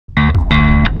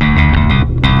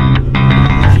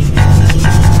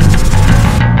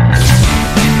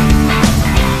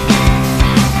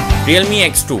Realme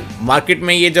X2 market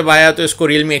में ये जब आया तो इसको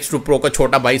Realme X2 Pro का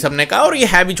छोटा भाई सबने कहा, और ये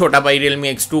है भी छोटा भाई Realme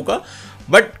X2 का।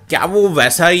 बट क्या वो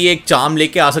वैसा ही एक चार्म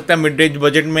लेके आ सकता है मिड रेंज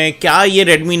बजट में? क्या ये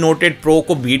Redmi Note 8 Pro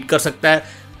को बीट कर सकता है?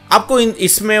 आपको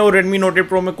इसमें और Redmi Note 8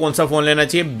 Pro में कौन सा फ़ोन लेना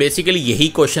चाहिए? बेसिकली यही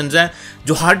क्वेश्चंस हैं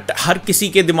जो हर किसी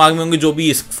के दिमाग में होंगे जो भी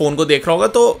इस फ़ोन को देख रहा होगा।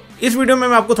 तो इस वीडियो में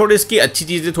मैं आपको थोड़ी इसकी अच्छी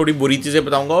चीज़ें, थोड़ी बुरी चीज़ें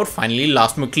बताऊंगा और फाइनली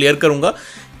लास्ट में क्लियर करूंगा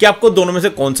कि आपको दोनों में से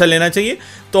कौन सा लेना चाहिए।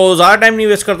 तो ज़्यादा टाइम नहीं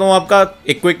वेस्ट करता हूँ आपका।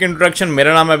 एक क्विक इंट्रोडक्शन,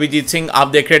 मेरा नाम है अभिजीत सिंह, आप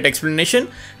देख रहे हैं एक्सप्लेनेशन।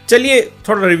 चलिए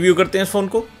थोड़ा रिव्यू करते हैं इस फ़ोन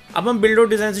को। अब हम बिल्ड और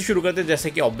डिज़ाइन से शुरू करते हैं, जैसे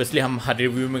कि ऑब्वियसली हम हर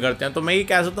रिव्यू में करते हैं। तो मैं ये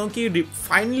कह सकता हूँ कि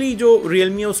फाइनली जो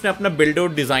Realme है उसने अपना बिल्ड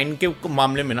और डिज़ाइन के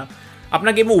मामले में ना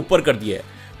अपना गेम ऊपर कर दिया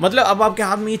है। मतलब अब आपके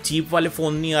हाथ में ये चीप वाले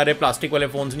फ़ोन नहीं आ रहे, प्लास्टिक वाले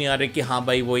फ़ोन्स नहीं आ रहे कि हाँ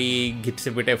भाई वही घिट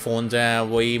से पिटे फ़ोन्स हैं,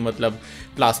 वही मतलब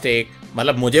प्लास्टिक।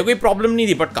 मतलब मुझे कोई प्रॉब्लम नहीं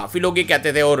थी, बट काफ़ी लोग ये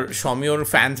कहते थे, और Xiaomi और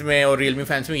फैंस में और Realme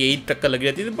फैंस में यही टक्कर लगी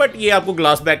रहती थी। बट ये आपको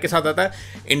ग्लास बैक के साथ आता है,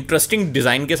 इंटरेस्टिंग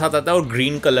डिज़ाइन के साथ आता है, और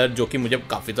ग्रीन कलर जो कि मुझे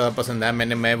काफ़ी ज़्यादा पसंद है,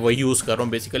 मैं वही यूज़ कर रहा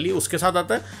हूँ बेसिकली, उसके साथ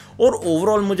आता है। और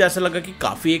ओवरऑल मुझे ऐसा लगा कि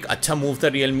काफ़ी एक अच्छा मूव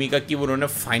था Realme का कि उन्होंने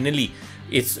फाइनली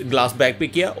इस ग्लास बैग पे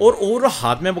किया। और ओवरऑल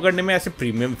हाथ में पकड़ने में ऐसे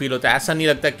प्रीमियम फील होता है, ऐसा नहीं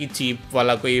लगता कि चीप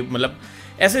वाला कोई, मतलब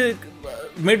ऐसे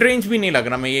मिड रेंज भी नहीं लग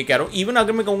रहा, मैं ये कह रहा हूँ। इवन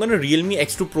अगर मैं कहूँगा ना Realme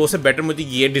X2 Pro से बेटर मुझे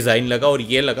ये डिज़ाइन लगा और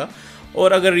ये लगा,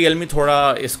 और अगर Realme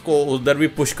थोड़ा इसको उधर भी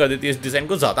पुश कर देती इस डिज़ाइन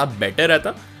को, ज़्यादा बेटर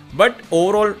रहता। बट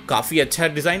ओवरऑल काफ़ी अच्छा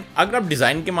है डिज़ाइन। अगर आप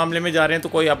डिज़ाइन के मामले में जा रहे हैं तो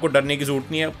कोई आपको डरने की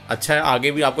ज़रूरत नहीं है, अच्छा है।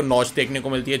 आगे भी आपको नॉच देखने को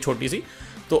मिलती है छोटी सी।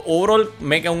 तो ओवरऑल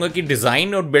मैं कहूँगा कि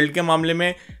डिज़ाइन और बिल्ड के मामले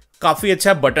में काफ़ी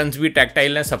अच्छा है। बटन्स भी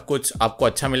टैक्टाइल हैं, सब कुछ आपको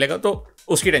अच्छा मिलेगा, तो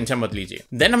उसकी टेंशन मत लीजिए।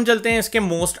 देन हम चलते हैं इसके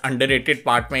मोस्ट अंडररेटेड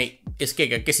पार्ट में। इसके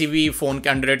क्या, किसी भी फ़ोन के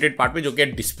अंडररेटेड पार्ट में, जो कि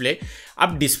है डिस्प्ले।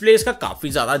 अब डिस्प्ले इसका काफ़ी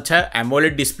ज़्यादा अच्छा है,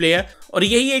 AMOLED डिस्प्ले है। और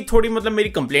यही एक थोड़ी मतलब मेरी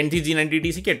कंप्लेंट थी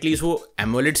G90 से कि एटलीस्ट वो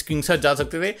AMOLED स्क्रीन से जा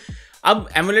सकते थे। अब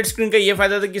AMOLED स्क्रीन का ये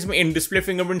फायदा था कि इसमें इन डिस्प्ले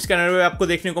फिंगरप्रिंट स्कैनर भी आपको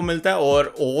देखने को मिलता है,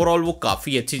 और ओवरऑल वो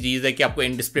काफ़ी अच्छी चीज़ है कि आपको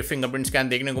इन डिस्प्ले फिंगरप्रिंट स्कैन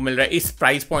देखने को मिल रहा है इस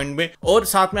प्राइस पॉइंट में। और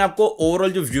साथ में आपको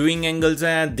ओवरऑल जो व्यूइंग एंगल्स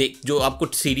हैं, जो आपको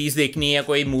सीरीज़ देखनी है,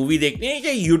 कोई मूवी देखनी है,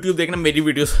 या यूट्यूब देखना, मेरी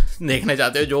वीडियोस देखना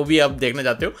चाहते हो, जो भी आप देखना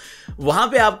चाहते हो, वहाँ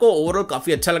पर आपको ओवरऑल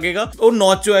काफ़ी अच्छा लगेगा। और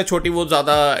नॉच जो है छोटी, वो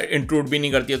ज़्यादा इंट्रूड भी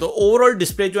नहीं करती है। तो ओवरऑल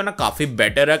डिस्प्ले जो है ना काफ़ी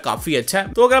बेटर है, काफ़ी अच्छा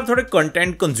है। तो अगर आप थोड़े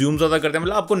कंटेंट कंज्यूम ज़्यादा करते हैं,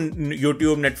 मतलब आपको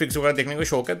यूट्यूब, नेटफ्लिक्स वगैरह देखने का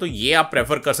शौक है, तो ये आप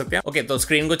प्रेफर कर सकते हैं। ओके, तो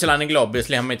स्क्रीन को चलाने के लिए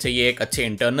ऑब्वियसली हमें चाहिए एक अच्छे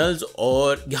इंटरनल्स,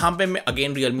 और यहाँ पे मैं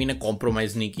अगेन Realme ने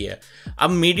कॉम्प्रोमाइज़ नहीं किया है।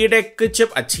 अब MediaTek की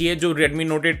चिप अच्छी है जो Redmi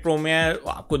Note 8 Pro में है,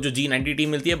 आपको जो G90T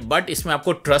मिलती है, बट इसमें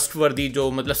आपको ट्रस्ट वर्दी, जो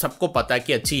मतलब सबको पता है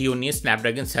कि अच्छी ही होनी है,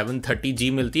 Snapdragon 730G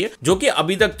मिलती है, जो कि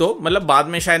अभी तक तो मतलब बाद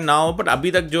में शायद ना हो, बट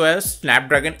अभी तक जो है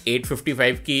Snapdragon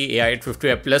 855 की या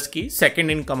 855 प्लस की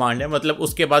सेकेंड इन कमांड है। मतलब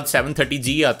उसके बाद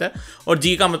 730G आता है, और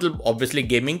G का मतलब ऑब्वियसली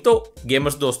गेमिंग। तो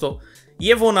गेमर्स दोस्तों,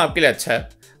 ये फ़ोन आपके लिए अच्छा है।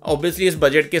 ऑब्वियसली इस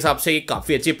बजट के हिसाब से ये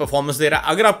काफ़ी अच्छी परफॉर्मेंस दे रहा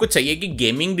है। अगर आपको चाहिए कि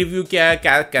गेमिंग रिव्यू क्या है,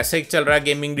 कैसे चल रहा है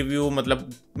गेमिंग रिव्यू, मतलब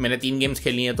मैंने 3 गेम्स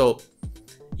खेली हैं, तो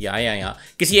यहाँ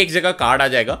किसी एक जगह कार्ड आ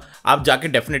जाएगा, आप जाके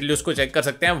डेफिनेटली उसको चेक कर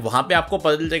सकते हैं। वहाँ पे आपको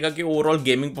पता चल जाएगा कि ओवरऑल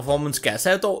गेमिंग परफॉर्मेंस कैसा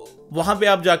है। तो वहाँ पे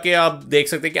आप जाके आप देख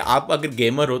सकते हैं कि आप अगर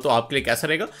गेमर हो तो आपके लिए कैसा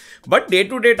रहेगा। But day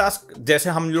to day task जैसे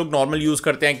हम लोग नॉर्मल यूज़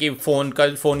करते हैं कि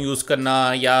फ़ोन यूज़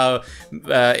करना, या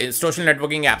सोशल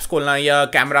नेटवर्किंग ऐप्स खोलना, या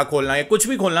कैमरा खोलना, या कुछ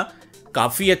भी खोलना,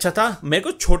 काफ़ी अच्छा था। मेरे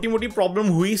को छोटी मोटी प्रॉब्लम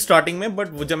हुई स्टार्टिंग में, बट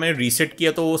वो जब मैंने रीसेट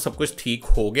किया तो वो सब कुछ ठीक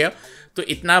हो गया। तो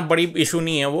इतना बड़ी इशू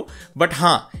नहीं है वो। बट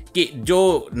हाँ, कि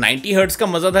जो 90 हर्ट्ज़ का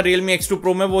मज़ा था Realme X2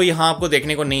 Pro में, वो यहाँ आपको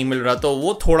देखने को नहीं मिल रहा। तो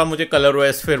वो थोड़ा मुझे कलर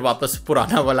OS फिर वापस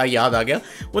पुराना वाला याद आ गया।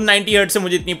 वो 90 हर्ट्ज़ से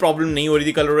मुझे इतनी प्रॉब्लम नहीं हो रही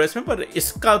थी कलर OS में, पर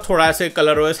इसका थोड़ा ऐसे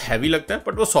कलर OS हैवी लगता है।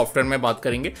 बट वो सॉफ्टवेयर में बात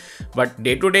करेंगे। But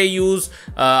day to day use,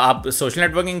 आप सोशल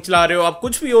नेटवर्किंग चला रहे हो, आप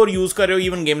कुछ भी और यूज़ कर रहे हो,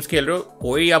 इवन गेम्स खेल रहे हो,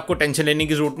 कोई आपको टेंशन लेने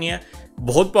की ज़रूरत नहीं है।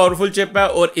 बहुत पावरफुल चिप है,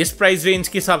 और इस प्राइस रेंज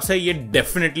के हिसाब से ये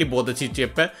डेफिनेटली बहुत अच्छी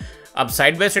चिप है। अब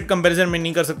साइड बाय साइड कंपैरिजन में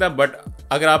नहीं कर सकता, बट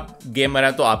अगर आप गेमर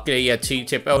हैं तो आपके लिए ये अच्छी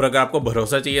चिप है। और अगर आपको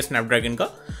भरोसा चाहिए स्नैपड्रैगन का,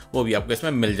 वो भी आपको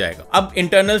इसमें मिल जाएगा। अब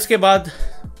इंटरनल्स के बाद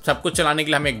सब कुछ चलाने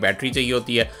के लिए हमें एक बैटरी चाहिए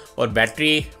होती है, और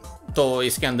बैटरी तो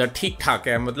इसके अंदर ठीक ठाक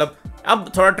है। मतलब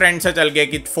अब थोड़ा ट्रेंड सा चल गया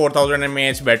कि 4000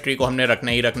 mAh बैटरी को हमने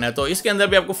रखना ही रखना है, तो इसके अंदर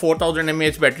भी आपको 4000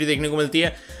 mAh बैटरी देखने को मिलती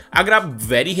है। अगर आप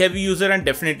वेरी हैवी यूज़र हैं,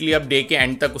 डेफिनेटली आप डे के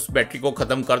एंड तक उस बैटरी को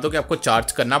ख़त्म कर दो कि आपको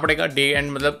चार्ज करना पड़ेगा डे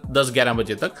एंड, मतलब 10-11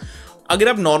 बजे तक। अगर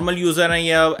आप नॉर्मल यूज़र हैं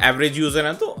या एवरेज यूज़र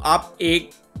हैं, तो आप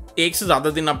एक से ज़्यादा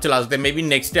दिन आप चला सकते हैं। मे बी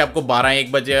नेक्स्ट डे आपको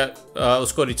 12-1 बजे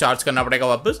उसको रिचार्ज करना पड़ेगा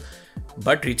वापस,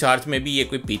 बट रिचार्ज में भी ये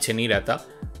कोई पीछे नहीं रहता।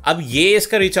 अब ये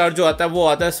इसका रिचार्ज जो आता है वो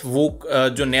आता है वूक,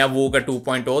 जो नया वूक है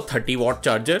 2.0 30 वॉट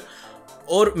चार्जर,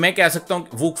 और मैं कह सकता हूँ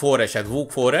वूक 4 है, शायद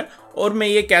वूक 4 है, और मैं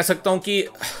ये कह सकता हूँ कि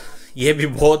ये भी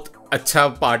बहुत अच्छा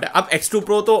पार्ट है। अब X2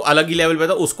 Pro तो अलग ही लेवल पे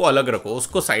था, उसको अलग रखो,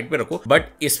 उसको साइड पे रखो। बट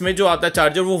इसमें जो आता है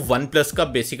चार्जर वो OnePlus का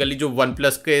बेसिकली जो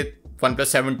OnePlus के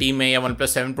OnePlus 7T में या OnePlus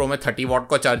 7 Pro में 30 वाट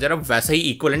का चार्जर है, वैसा ही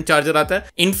इक्विवेलेंट चार्जर आता है।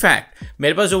 इनफैक्ट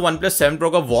मेरे पास जो OnePlus 7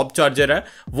 Pro का वॉप चार्जर है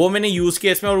वो मैंने यूज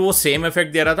किया इसमें और वो सेम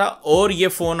इफेक्ट दे रहा था, और ये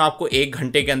फोन आपको 1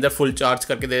 घंटे के अंदर फुल चार्ज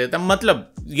करके दे देता है।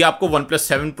 मतलब ये आपको OnePlus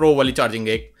 7 Pro वाली चार्जिंग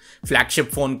है, एक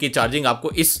फ्लैगशिप फोन की चार्जिंग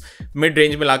आपको इस मिड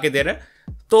रेंज में लाके दे रहा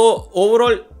है। तो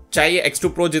ओवरऑल चाहे X2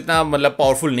 Pro जितना मतलब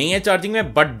पावरफुल नहीं है चार्जिंग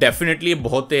में, बट डेफिनेटली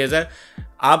बहुत तेज है।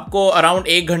 आपको अराउंड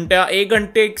 1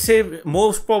 घंटे से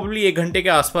मोस्ट प्रॉब्ली 1 घंटे के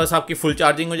आसपास आपकी फुल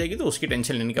चार्जिंग हो जाएगी, तो उसकी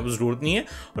टेंशन लेने की अब जरूरत नहीं है।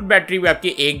 और बैटरी भी आपकी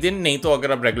 1 दिन, नहीं तो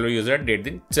अगर आप रेगुलर यूजर है 1.5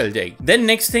 दिन चल जाएगी। देन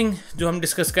नेक्स्ट थिंग जो हम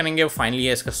डिस्कस करेंगे फाइनली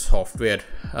है इसका सॉफ्टवेयर।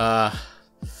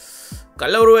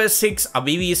 ColorOS 6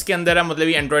 अभी भी इसके अंदर है, मतलब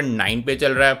ये Android 9 पे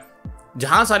चल रहा है।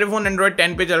 जहाँ सारे फोन Android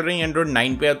 10 पे चल रही हैं, Android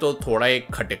 9 पे है, तो थोड़ा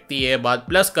एक खटकती है बात।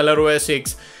 प्लस ColorOS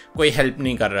 6 कोई हेल्प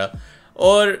नहीं कर रहा।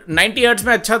 और 90 हर्ट्ज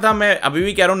में अच्छा था, मैं अभी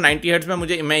भी कह रहा हूँ 90 हर्ट्ज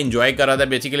में मैं इंजॉय कर रहा था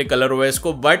बेसिकली ColorOS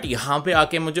को, बट यहाँ पे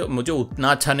आके मुझे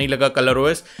उतना अच्छा नहीं लगा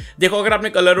ColorOS। देखो अगर आपने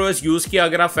ColorOS यूज़ किया,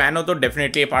 अगर आप फैन हो तो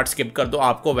डेफिनेटली ये पार्ट स्किप कर दो,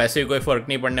 आपको वैसे भी कोई फ़र्क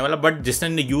नहीं पड़ने वाला। बट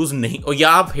जिसने यूज़ नहीं, और या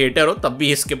आप हेटर हो तब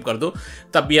भी स्किप कर दो,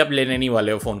 तब भी आप लेने नहीं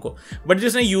वाले हो फ़ोन को। बट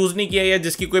जिसने यूज़ नहीं किया या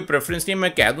जिसकी कोई प्रेफरेंस नहीं है,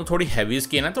 मैं कह दूँ थोड़ी हैवी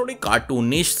स्किन है, थोड़ी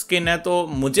कार्टूनिश स्किन है, तो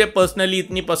मुझे पर्सनली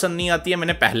इतनी पसंद नहीं आती है।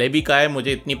 मैंने पहले भी कहा है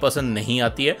मुझे इतनी पसंद नहीं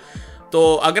आती है। तो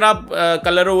अगर आप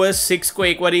ColorOS 6 को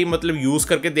एक बारी मतलब यूज़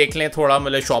करके देख लें थोड़ा,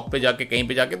 मतलब शॉप पे जाके कहीं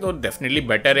पे जाके, तो डेफिनेटली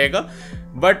बेटर रहेगा।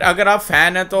 बट अगर आप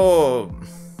फ़ैन है तो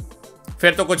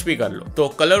फिर तो कुछ भी कर लो।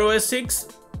 तो ColorOS 6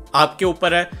 आपके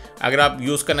ऊपर है, अगर आप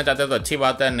यूज़ करना चाहते हो तो अच्छी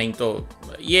बात है, नहीं तो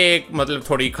ये एक मतलब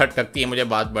थोड़ी खटकती है मुझे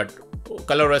बात। बट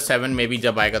ColorOS 7 में भी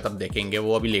जब आएगा तब देखेंगे,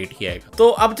 वो अभी लेट ही आएगा। तो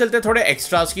अब चलते हैं थोड़े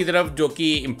एक्स्ट्रास की तरफ, जो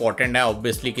कि इंपॉर्टेंट है।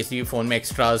 ऑब्वियसली किसी भी फ़ोन में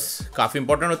एक्स्ट्रास काफ़ी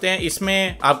इंपॉर्टेंट होते हैं।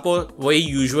 इसमें आपको वही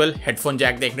यूजुअल हेडफोन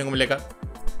जैक देखने को मिलेगा,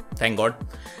 थैंक गॉड।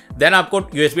 देन आपको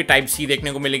USB Type-C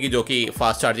देखने को मिलेगी, जो कि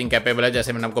फास्ट चार्जिंग कैपेबल है,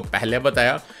 जैसे मैंने आपको पहले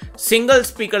बताया। सिंगल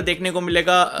स्पीकर देखने को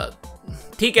मिलेगा,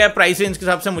 ठीक है प्राइस रेंज के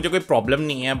हिसाब से मुझे कोई प्रॉब्लम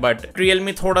नहीं है। बट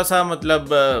Realme थोड़ा सा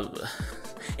मतलब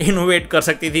इनोवेट कर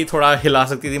सकती थी, थोड़ा हिला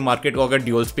सकती थी मार्केट को अगर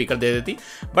ड्यूल स्पीकर दे देती।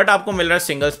 बट आपको मिल रहा है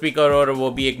सिंगल स्पीकर, और वो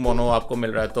भी एक मोनो आपको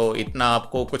मिल रहा है, तो इतना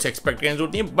आपको कुछ एक्सपेक्ट करने की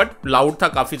जरूरत नहीं है। बट लाउड था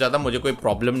काफ़ी ज़्यादा, मुझे कोई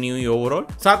प्रॉब्लम नहीं हुई ओवरऑल।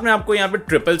 साथ में आपको यहाँ पे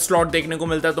ट्रिपल स्लॉट देखने को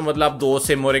मिलता है, तो मतलब आप 2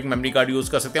 सिम और एक मेमोरी कार्ड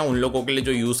यूज़ कर सकते हैं उन लोगों के लिए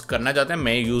जो यूज़ करना चाहते हैं।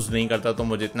 मैं यूज़ नहीं करता तो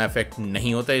मुझे इतना इफेक्ट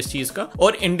नहीं होता इस चीज़ का।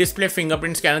 और इन डिस्प्ले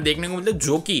फिंगरप्रिंट स्कैनर देखने को मिलता है,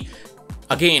 जो कि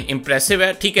अगेन इंप्रेसिव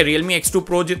है। ठीक है Realme X2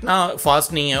 Pro जितना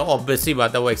फास्ट नहीं है, ऑब्वियसली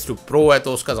बात है, वो X2 Pro है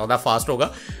तो उसका ज़्यादा फास्ट होगा।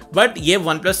 बट ये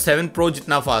OnePlus 7 Pro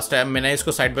जितना फास्ट है। मैंने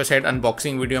इसको side by side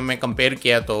unboxing video में कंपेयर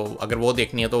किया, तो अगर वो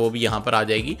देखनी है तो वो भी यहाँ पर आ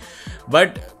जाएगी।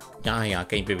 बट यहाँ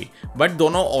कहीं पे भी, बट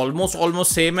दोनों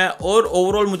ऑलमोस्ट सेम है। और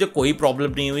ओवरऑल मुझे कोई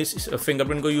प्रॉब्लम नहीं हुई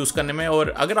फिंगरप्रिंट को यूज़ करने में। और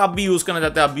अगर आप भी यूज़ करना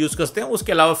चाहते हैं आप भी यूज़ कर सकते हैं।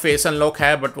 उसके अलावा फेस अनलॉक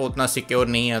है, बट वो उतना सिक्योर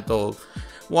नहीं है, तो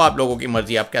वो आप लोगों की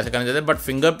मर्जी, आप कैसे करना चाहते हैं। बट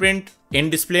फिंगरप्रिंट इन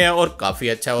डिस्प्ले है और काफ़ी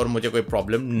अच्छा है, और मुझे कोई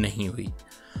प्रॉब्लम नहीं हुई।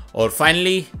 और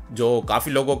फाइनली जो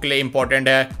काफ़ी लोगों के लिए इंपॉर्टेंट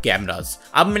है, कैमरास।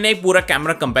 अब मैंने एक पूरा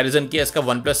कैमरा कंपैरिजन किया इसका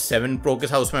OnePlus 7 Pro के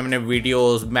साथ। उसमें मैंने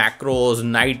videos, macros,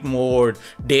 night mode,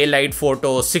 day light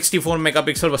photo, 64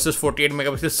 megapixel versus 48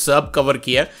 megapixel सब कवर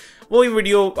किया। वही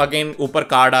वीडियो अगेन ऊपर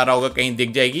कार्ड आ रहा होगा, कहीं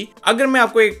दिख जाएगी। अगर मैं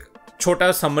आपको एक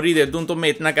छोटा समरी दे दूं तो मैं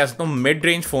इतना कह सकता हूँ, मिड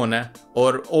रेंज फ़ोन है,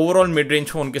 और ओवरऑल मिड रेंज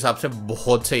फ़ोन के हिसाब से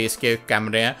बहुत से इसके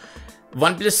कैमरे हैं।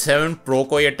 OnePlus 7 Pro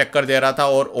को ये टक्कर दे रहा था,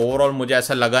 और ओवरऑल मुझे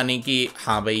ऐसा लगा नहीं कि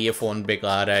हाँ भाई ये फ़ोन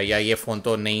बेकार है या ये फ़ोन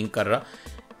तो नहीं कर रहा।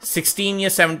 16 या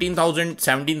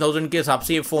 17,000 के हिसाब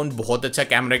से ये फ़ोन बहुत अच्छा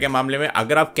कैमरे के मामले में।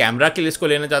 अगर आप कैमरा के लिए इसको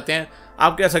लेना चाहते हैं,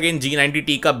 आप कह सकें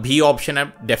G90T का भी ऑप्शन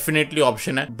है, डेफिनेटली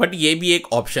ऑप्शन है, बट ये भी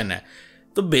एक ऑप्शन है।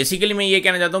 तो बेसिकली मैं ये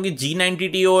कहना चाहता हूँ कि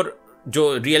G90T और जो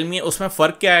Realme है उसमें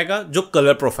फ़र्क क्या आएगा, जो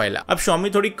कलर प्रोफाइल है। अब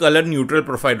Xiaomi थोड़ी कलर न्यूट्रल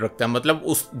प्रोफाइल रखता है, मतलब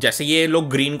उस जैसे ये लोग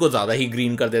ग्रीन को ज़्यादा ही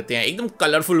ग्रीन कर देते हैं, एकदम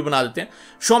कलरफुल बना देते हैं।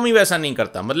 Xiaomi वैसा नहीं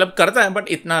करता, मतलब करता है बट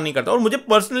इतना नहीं करता। और मुझे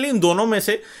पर्सनली इन दोनों में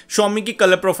से Xiaomi की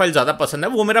कलर प्रोफाइल ज़्यादा पसंद है,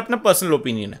 वो मेरा अपना पर्सनल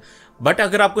ओपिनियन है। बट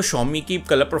अगर आपको Xiaomi की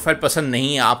कलर प्रोफाइल पसंद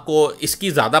नहीं है, आपको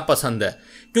इसकी ज़्यादा पसंद है,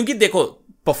 क्योंकि देखो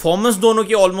परफॉर्मेंस दोनों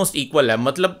की ऑलमोस्ट इक्वल है।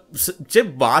 मतलब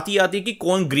जब बात ये आती है कि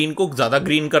कौन ग्रीन को ज़्यादा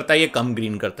ग्रीन करता है या कम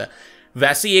ग्रीन करता है,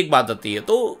 वैसे ही एक बात आती है।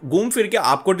 तो घूम फिर के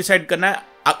आपको डिसाइड करना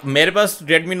है। मेरे पास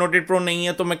Redmi Note 8 Pro नहीं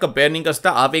है तो मैं कंपेयर नहीं कर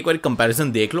सकता। आप एक बार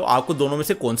कंपैरिजन देख लो, आपको दोनों में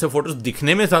से कौन से फोटोज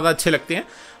दिखने में ज़्यादा अच्छे लगते हैं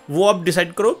वो आप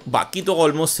डिसाइड करो। बाकी तो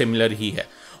ऑलमोस्ट सिमिलर ही है।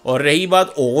 और रही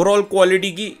बात ओवरऑल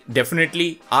क्वालिटी की,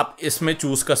 डेफिनेटली आप इसमें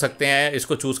चूज़ कर सकते हैं,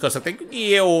 इसको चूज़ कर सकते हैं, क्योंकि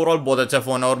ये ओवरऑल बहुत अच्छा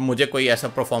फ़ोन है और मुझे कोई ऐसा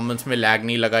परफॉर्मेंस में लैग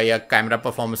नहीं लगा या कैमरा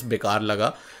परफॉर्मेंस बेकार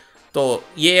लगा। तो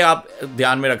ये आप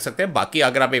ध्यान में रख सकते हैं। बाकी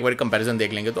अगर आप एक बार कंपैरिजन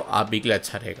देख लेंगे तो आप भी के लिए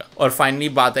अच्छा रहेगा। और फाइनली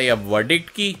बात है अब वर्डिक्ट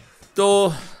की,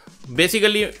 तो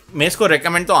बेसिकली मैं इसको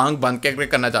रेकमेंड तो आंख बंद करके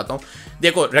करना चाहता हूँ।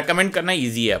 देखो, रेकमेंड करना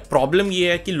इजी है, प्रॉब्लम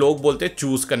ये है कि लोग बोलते हैं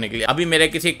चूज करने के लिए। अभी मेरे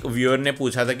किसी व्यूअर ने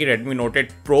पूछा था कि Redmi Note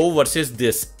 8 Pro versus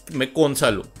this मैं कौन सा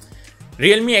लूँ।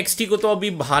 Realme XT को तो अभी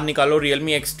बाहर निकालो।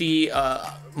 Realme XT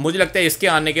मुझे लगता है इसके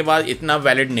आने के बाद इतना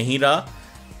वैलिड नहीं रहा।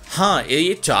 हाँ,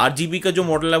 ये 4 GB का जो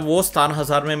मॉडल है वो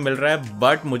 17,000 में मिल रहा है,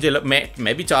 बट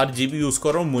मैं भी 4 GB यूज़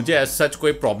कर रहा हूँ, मुझे एज सच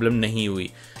कोई प्रॉब्लम नहीं हुई।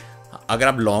 अगर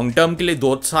आप लॉन्ग टर्म के लिए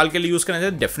 2 साल के लिए यूज़ करना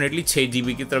चाहिए, डेफिनेटली 6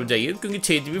 GB की तरफ जाइए, क्योंकि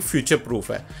 6 GB फ्यूचर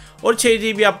प्रूफ है। और 6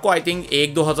 GB आपको आई थिंक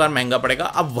 1-2 हज़ार महंगा पड़ेगा।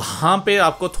 अब वहाँ पे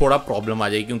आपको थोड़ा प्रॉब्लम आ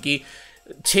जाएगी, क्योंकि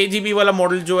 6 GB वाला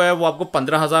मॉडल जो है वो आपको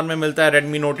 15,000 में मिलता है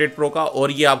Redmi Note 8 Pro का,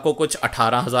 और ये आपको कुछ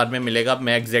 18,000 में मिलेगा।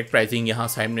 मैं एग्जैक्ट प्राइसिंग यहाँ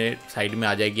साइड में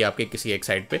आ जाएगी आपके किसी एक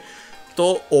साइड पे। तो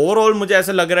ओवरऑल मुझे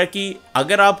ऐसा लग रहा है कि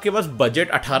अगर आपके पास बजट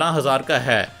 18,000 का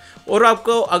है और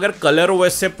आपको अगर कलर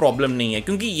ओएस से प्रॉब्लम नहीं है,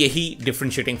 क्योंकि यही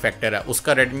डिफरेंशिएटिंग फैक्टर है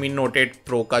उसका Redmi Note 8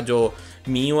 Pro का जो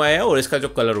MIUI है और इसका जो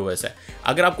कलर ओएस है,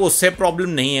 अगर आपको उससे प्रॉब्लम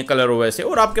नहीं है कलर ओएस से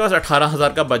और आपके पास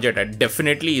 18,000 का बजट है,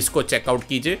 डेफिनेटली इसको चेकआउट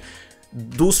कीजिए।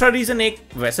 दूसरा रीज़न, एक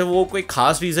वैसे वो कोई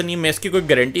खास रीज़न नहीं, मैं इसकी कोई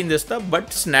गारंटी नहीं देता, बट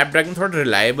स्नैपड्रैगन थोड़ा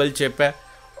रिलायबल चिप है,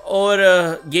 और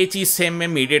ये चीज़ सेम मैं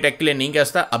मीडियाटेक के लिए नहीं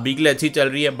कहता। अभी के लिए अच्छी चल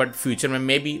रही है, बट फ्यूचर में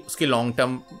मे बी उसकी लॉन्ग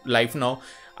टर्म लाइफ ना हो।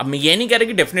 अब मैं ये नहीं कह रहा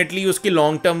कि डेफिनेटली उसकी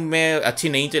लॉन्ग टर्म में अच्छी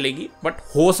नहीं चलेगी, बट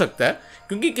हो सकता है,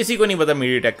 क्योंकि किसी को नहीं पता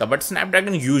मीडियाटेक का। बट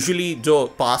स्नैपड्रैगन यूजुअली जो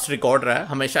पास्ट रिकॉर्ड रहा है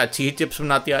हमेशा अच्छी ही चिप्स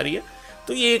बनाती आ रही है,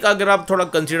 तो ये एक अगर आप थोड़ा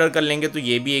कंसिडर कर लेंगे तो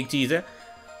ये भी एक चीज़ है।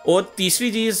 और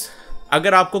तीसरी चीज़,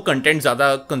 अगर आपको कंटेंट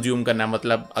ज़्यादा कंज्यूम करना है,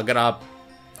 मतलब अगर आप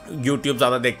YouTube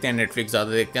ज़्यादा देखते हैं, Netflix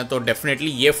ज़्यादा देखते हैं, तो डेफिनेटली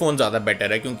ये फ़ोन ज़्यादा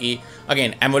बेटर है, क्योंकि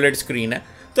अगेन AMOLED स्क्रीन है।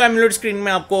 तो AMOLED स्क्रीन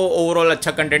में आपको ओवरऑल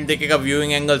अच्छा कंटेंट दिखेगा,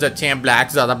 व्यूइंग एंगल्स अच्छे हैं,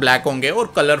 ज़्यादा ब्लैक होंगे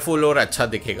और कलरफुल और अच्छा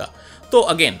दिखेगा। तो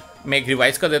अगेन मैं एक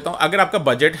रिवाइज कर देता हूँ, अगर आपका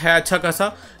बजट है अच्छा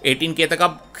खासा 18K तक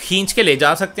आप खींच के ले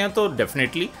जा सकते हैं, तो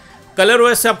डेफिनेटली कलर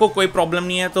ओएस से आपको कोई प्रॉब्लम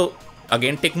नहीं है, तो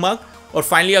अगेन टिक मार्क। और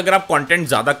फाइनली अगर आप कंटेंट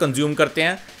ज़्यादा कंज्यूम करते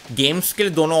हैं, गेम्स के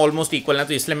लिए दोनों ऑलमोस्ट इक्वल हैं,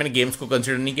 तो इसलिए मैंने गेम्स को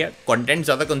कंसिडर नहीं किया। कंटेंट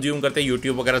ज़्यादा कंज्यूम करते हैं,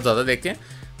 यूट्यूब वगैरह ज़्यादा देखते हैं,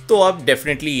 तो आप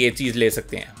डेफिनेटली ये चीज़ ले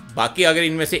सकते हैं। बाकी अगर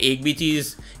इनमें से एक भी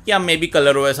चीज़ या मे बी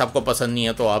कलर ओएस आपको पसंद नहीं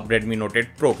है, तो आप Redmi Note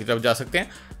 8 Pro की तरफ जा सकते हैं।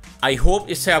 आई होप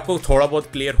इससे आपको थोड़ा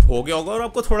बहुत क्लियर हो गया होगा और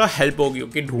आपको थोड़ा हेल्प होगी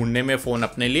कि ढूंढने में फ़ोन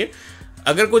अपने लिए।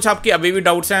 अगर कुछ आपकी अभी भी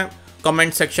डाउट्स हैं,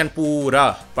 कमेंट सेक्शन पूरा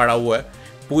पड़ा हुआ है,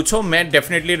 पूछो, मैं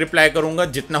डेफिनेटली रिप्लाई करूंगा,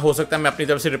 जितना हो सकता है मैं अपनी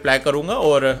तरफ से रिप्लाई करूंगा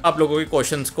और आप लोगों के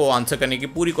क्वेश्चंस को आंसर करने की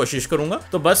पूरी कोशिश करूंगा।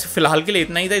 तो बस फिलहाल के लिए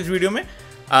इतना ही था इस वीडियो में।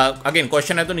 अगेन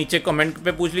क्वेश्चन है तो नीचे कमेंट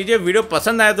पे पूछ लीजिए। वीडियो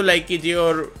पसंद आया तो लाइक कीजिए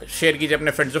और शेयर कीजिए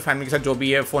अपने फ्रेंड्स और फैमिली के साथ जो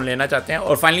भी है फ़ोन लेना चाहते हैं।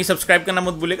 और फाइनली सब्सक्राइब करना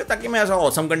मत भूलिएगा, ताकि मैं ऐसा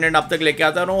ऑसम कंटेंट आप तक लेके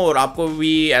आता रहूँ और आपको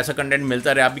भी ऐसा कंटेंट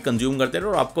मिलता रहे, आप भी कंज्यूम करते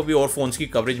रहो और आपको भी और फोन्स की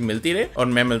कवरेज मिलती रहे। और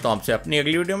मैं मिलता हूँ आपसे अपनी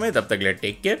अगली वीडियो में, तब तक ले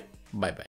टेक केयर, बाय बाय।